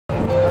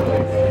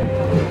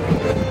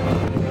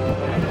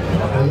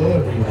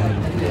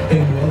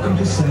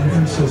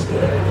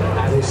Francisco,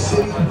 the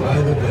city by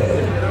the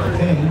bay.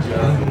 And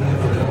on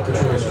behalf of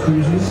Alcatraz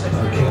Cruises,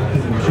 our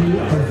captain and crew,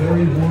 a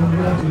very warm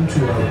welcome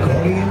to our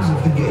Guardians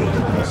of the Gate,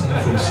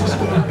 San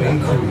Francisco Bay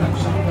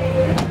Cruise.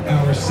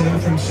 Our San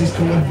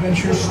Francisco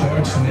adventure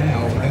starts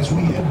now as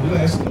we head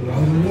west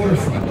along the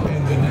waterfront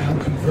and the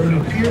now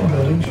converted pier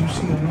buildings you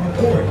see on our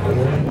port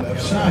or on the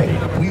left side.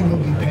 We will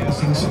be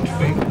passing such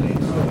famous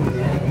names of the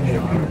arriving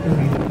at Pier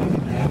 39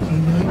 in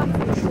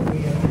 1990,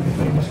 shortly after the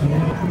famous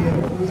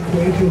Montreal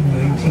earthquake of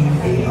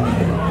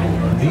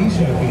 1989. These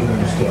happy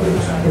little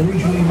stars,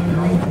 originally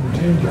numbering from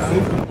 10 to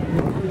 50,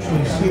 were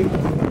virtually safe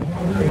from the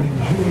harbor and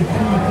enjoyed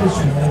comical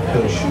small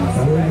push.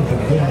 Word of the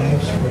good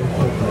life spread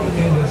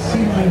quickly, and a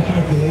sea lion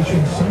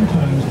population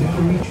sometimes now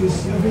reaches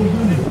several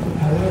hundred.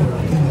 However,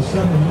 in the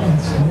summer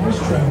months, most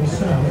travel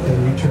south and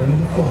return in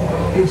the fall.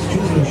 It's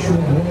just a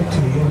short walk to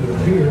the end of the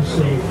pier,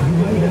 so you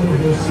might want to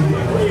go see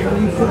our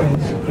furry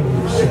friends for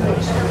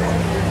yourselves.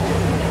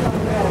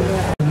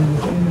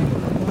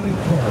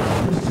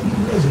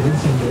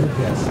 Residents and their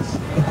guests.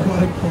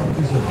 Aquatic Park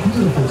is a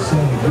beautiful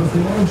setting with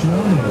large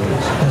lawn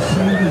areas, a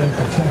sandy and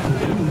protected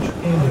beach,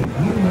 and a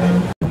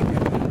year-round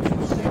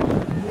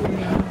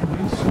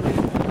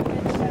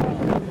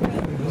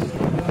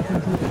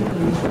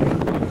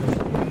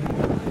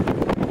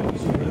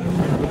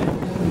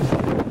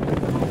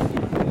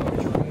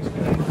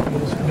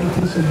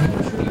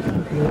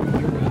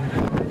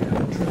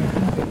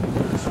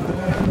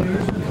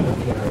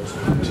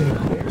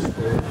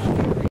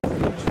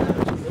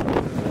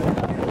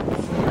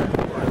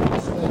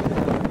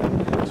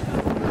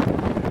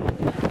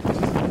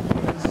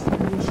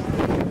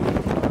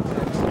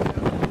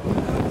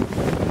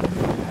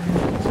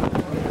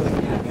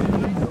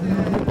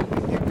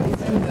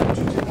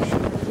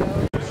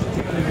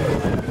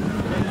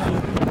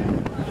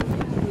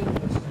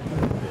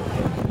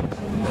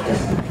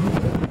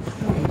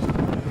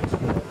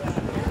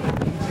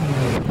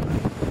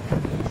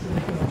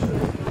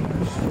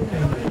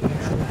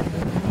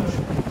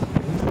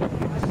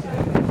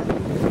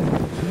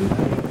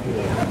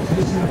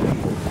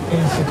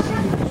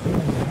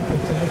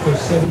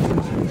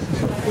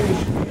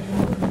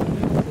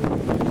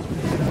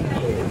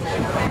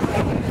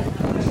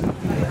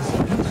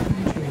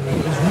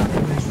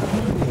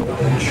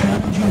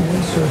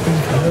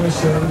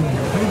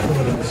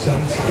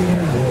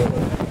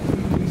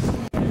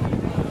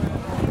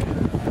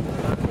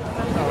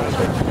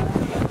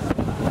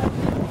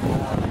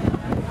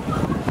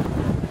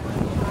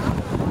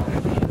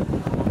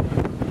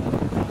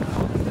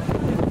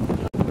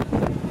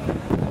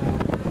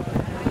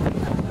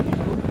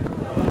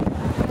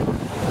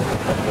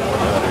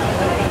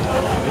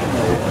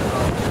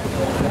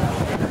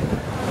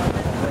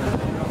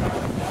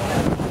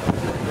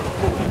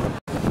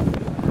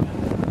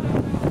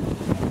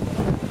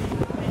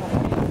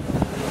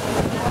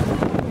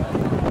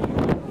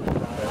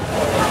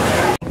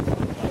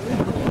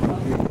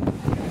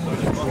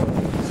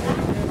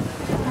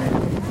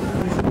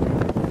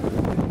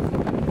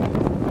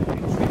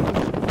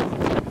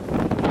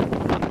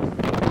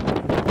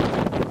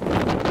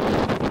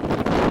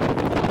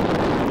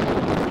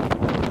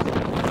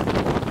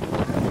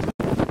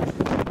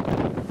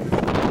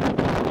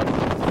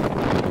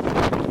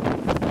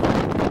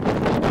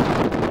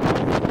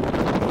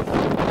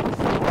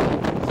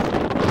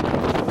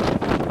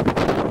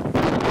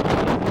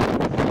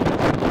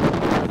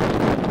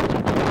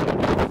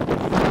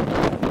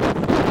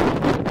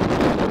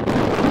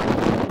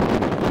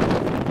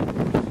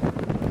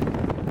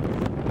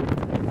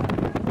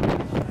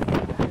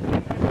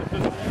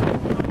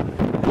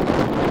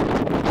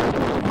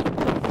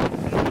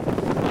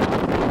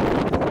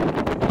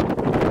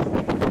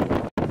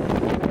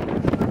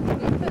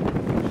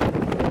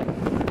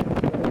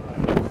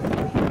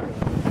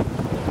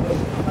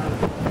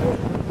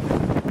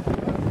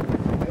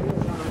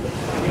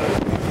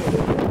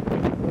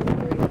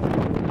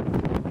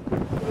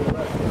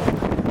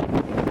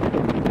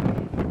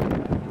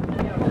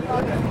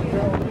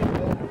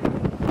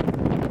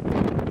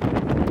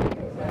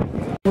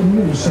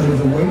moves under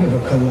the weight of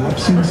a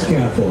collapsing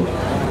scaffold.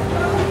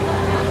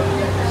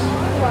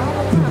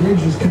 The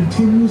bridge has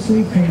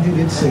continuously painted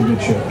its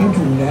signature,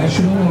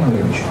 International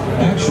Orange,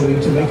 actually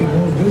to make it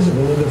more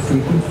visible in the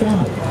frequent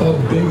fog. A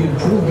big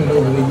improvement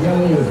over the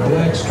yellow with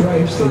black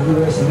stripes the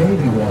U.S.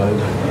 Navy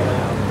wanted.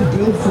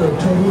 Built for a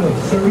total of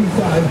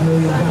 $35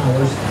 million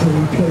to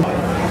replace.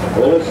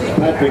 Well, this is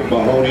Patrick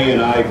Mahoney,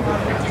 and I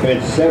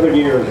spent 7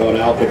 years on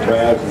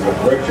Alcatraz as a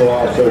correctional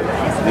officer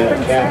and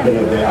a captain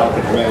of the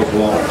Alcatraz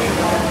launch.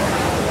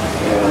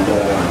 And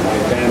my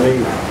family,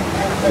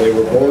 they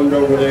were born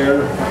over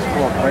there,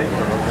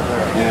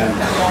 and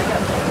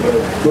their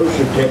birth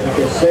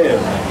certificate says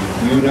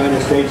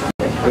United States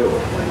too.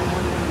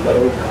 But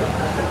it was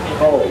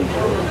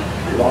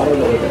a lot of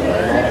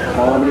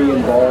comedy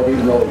involved,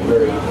 even though it was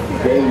very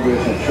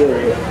dangerous and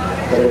serious,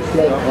 but it was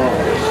still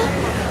comedy.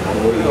 And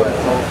we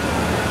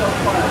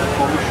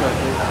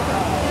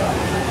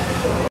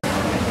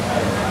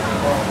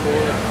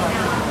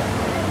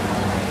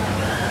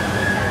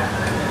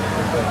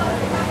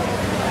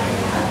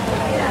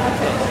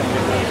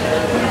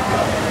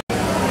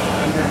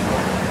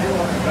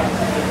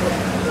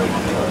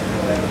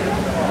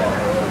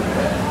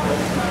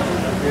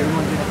Air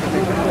mo din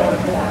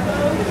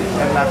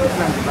sa lapis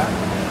lang, di ba?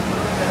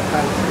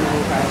 Tapos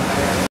yung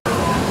kaya.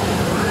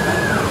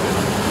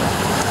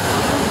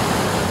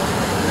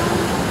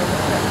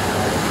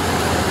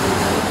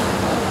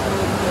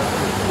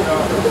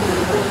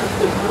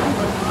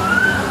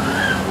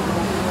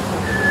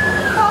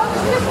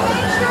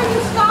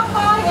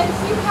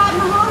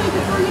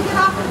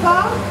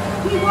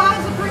 He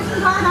was a prison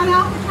guard on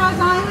Alcatraz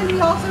Island. He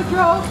also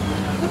drove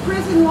the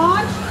prison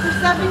launch for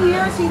 7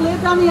 years. He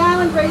lived on the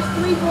island, raised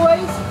 3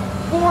 boys,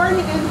 born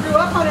and grew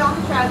up on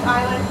Alcatraz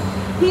Island.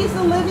 He's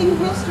the living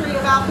history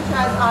of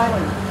Alcatraz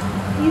Island.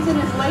 He's in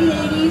his late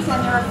 80s, and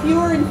there are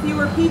fewer and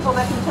fewer people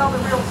that can tell the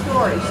real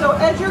story. So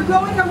as you're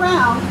going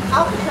around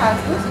Alcatraz,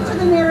 listen to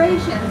the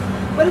narrations,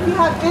 but if you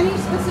have any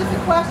specific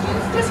questions,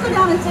 just go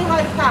down and say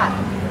hi to Pat.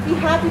 Be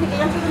happy to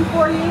answer them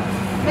for you.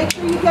 Make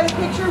sure you get a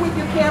picture with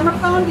your camera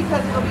phone,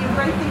 because it'll be a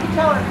great thing to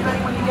tell everybody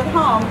when you get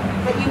home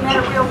that you met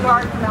a real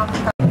guard from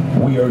Alcatraz.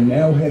 We are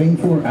now heading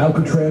for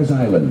Alcatraz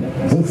Island,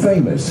 the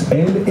famous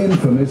and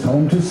infamous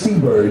home to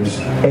seabirds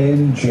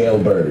and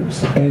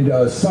jailbirds, and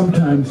a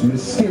sometimes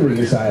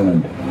mysterious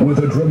island with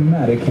a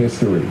dramatic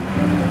history.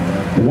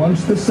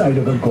 Once the site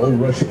of a gold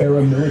rush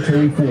era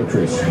military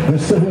fortress, the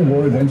Civil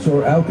War then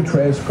saw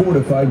Alcatraz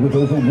fortified with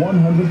over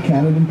 100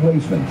 cannon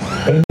emplacements.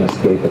 And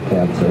escape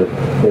attempts, or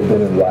they've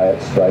been in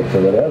riot strikes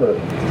or whatever.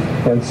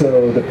 And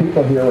so the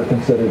people here were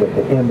considered at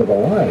the end of the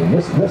line.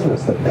 This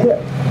was the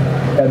pit.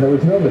 And there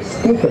was no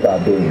mystique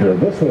about being here.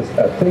 This was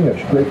a thing of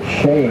great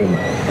shame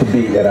to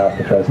be at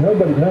Alcatraz.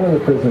 None of the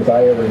prisoners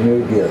I ever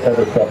knew here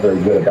ever felt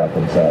very good about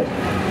themselves.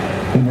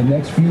 In the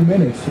next few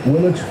minutes,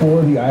 we'll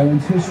explore the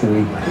island's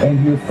history and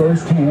hear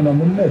firsthand on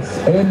the myths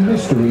and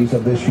mysteries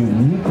of this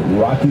unique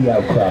rocky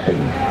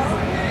outcropping.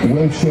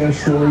 We'll share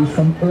stories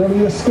from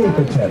early escape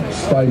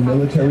attempts by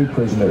military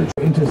prisoners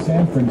into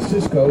San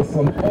Francisco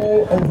from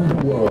all over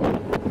the world.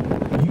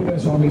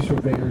 U.S. Army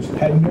surveyors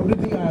had noted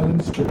the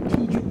island's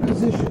strategic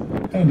position,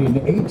 and in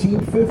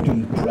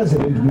 1850,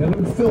 President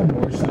Millard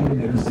Fillmore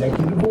signed an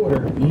executive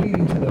order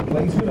leading to the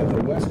placement of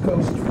the West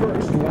Coast's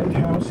first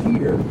lighthouse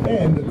here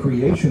and the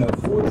creation of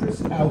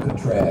Fortress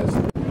Alcatraz.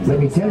 Let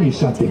me tell you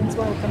something.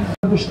 I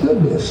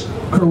understood this.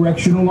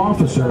 Correctional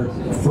Officer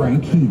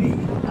Frank Heaney.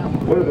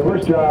 One of the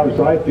worst jobs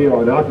I feel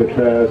on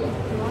Alcatraz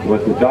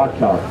was the dock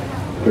talk.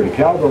 For the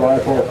caliber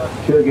rifle,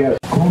 tear gas.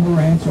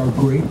 Cormorants are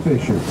great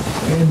fishers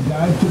and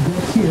dive to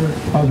depths here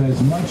of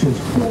as much as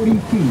 40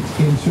 feet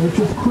in search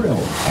of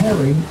krill,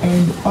 herring,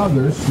 and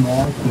other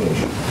small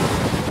fish.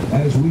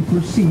 As we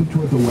proceed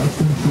toward the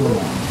western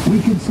shoreline, we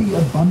can see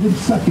abundant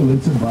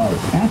succulents above,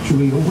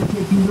 actually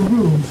overtaking the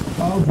rooms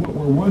of what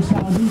were once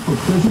housing for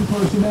prison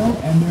personnel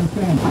and their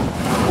families.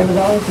 There was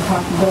always the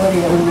possibility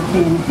that we would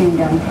see a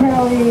machine-gun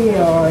Kelly,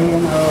 or,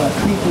 a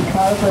creepy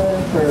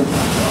carpus, or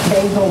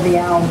Basil the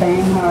Owl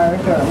Banghart,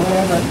 or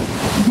whatever.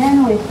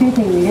 Generally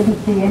speaking, we didn't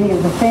see any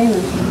of the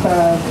famous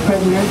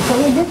prisoners, but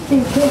we did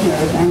see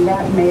prisoners, and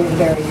that made it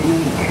very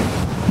unique.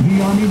 The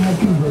Army had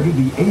converted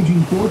the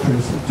aging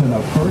fortress to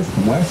the first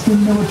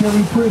Western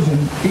military prison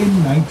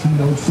in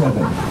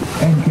 1907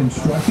 and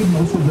constructed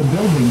most of the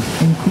buildings,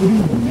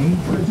 including the main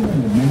prison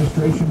and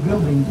administration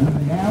building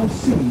we now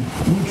see,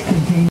 which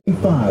contained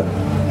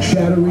 5,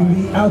 shattering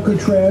the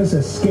Alcatraz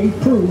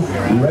escape-proof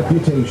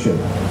reputation.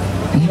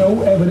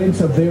 No evidence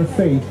of their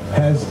fate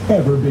has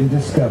ever been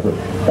discovered,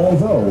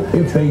 although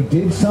if they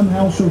did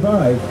somehow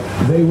survive,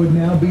 they would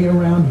now be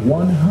around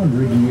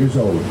 100 years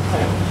old.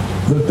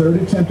 The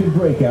third attempted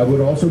breakout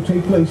would also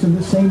take place in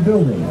the same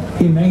building.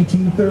 In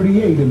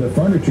 1938, in the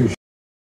furniture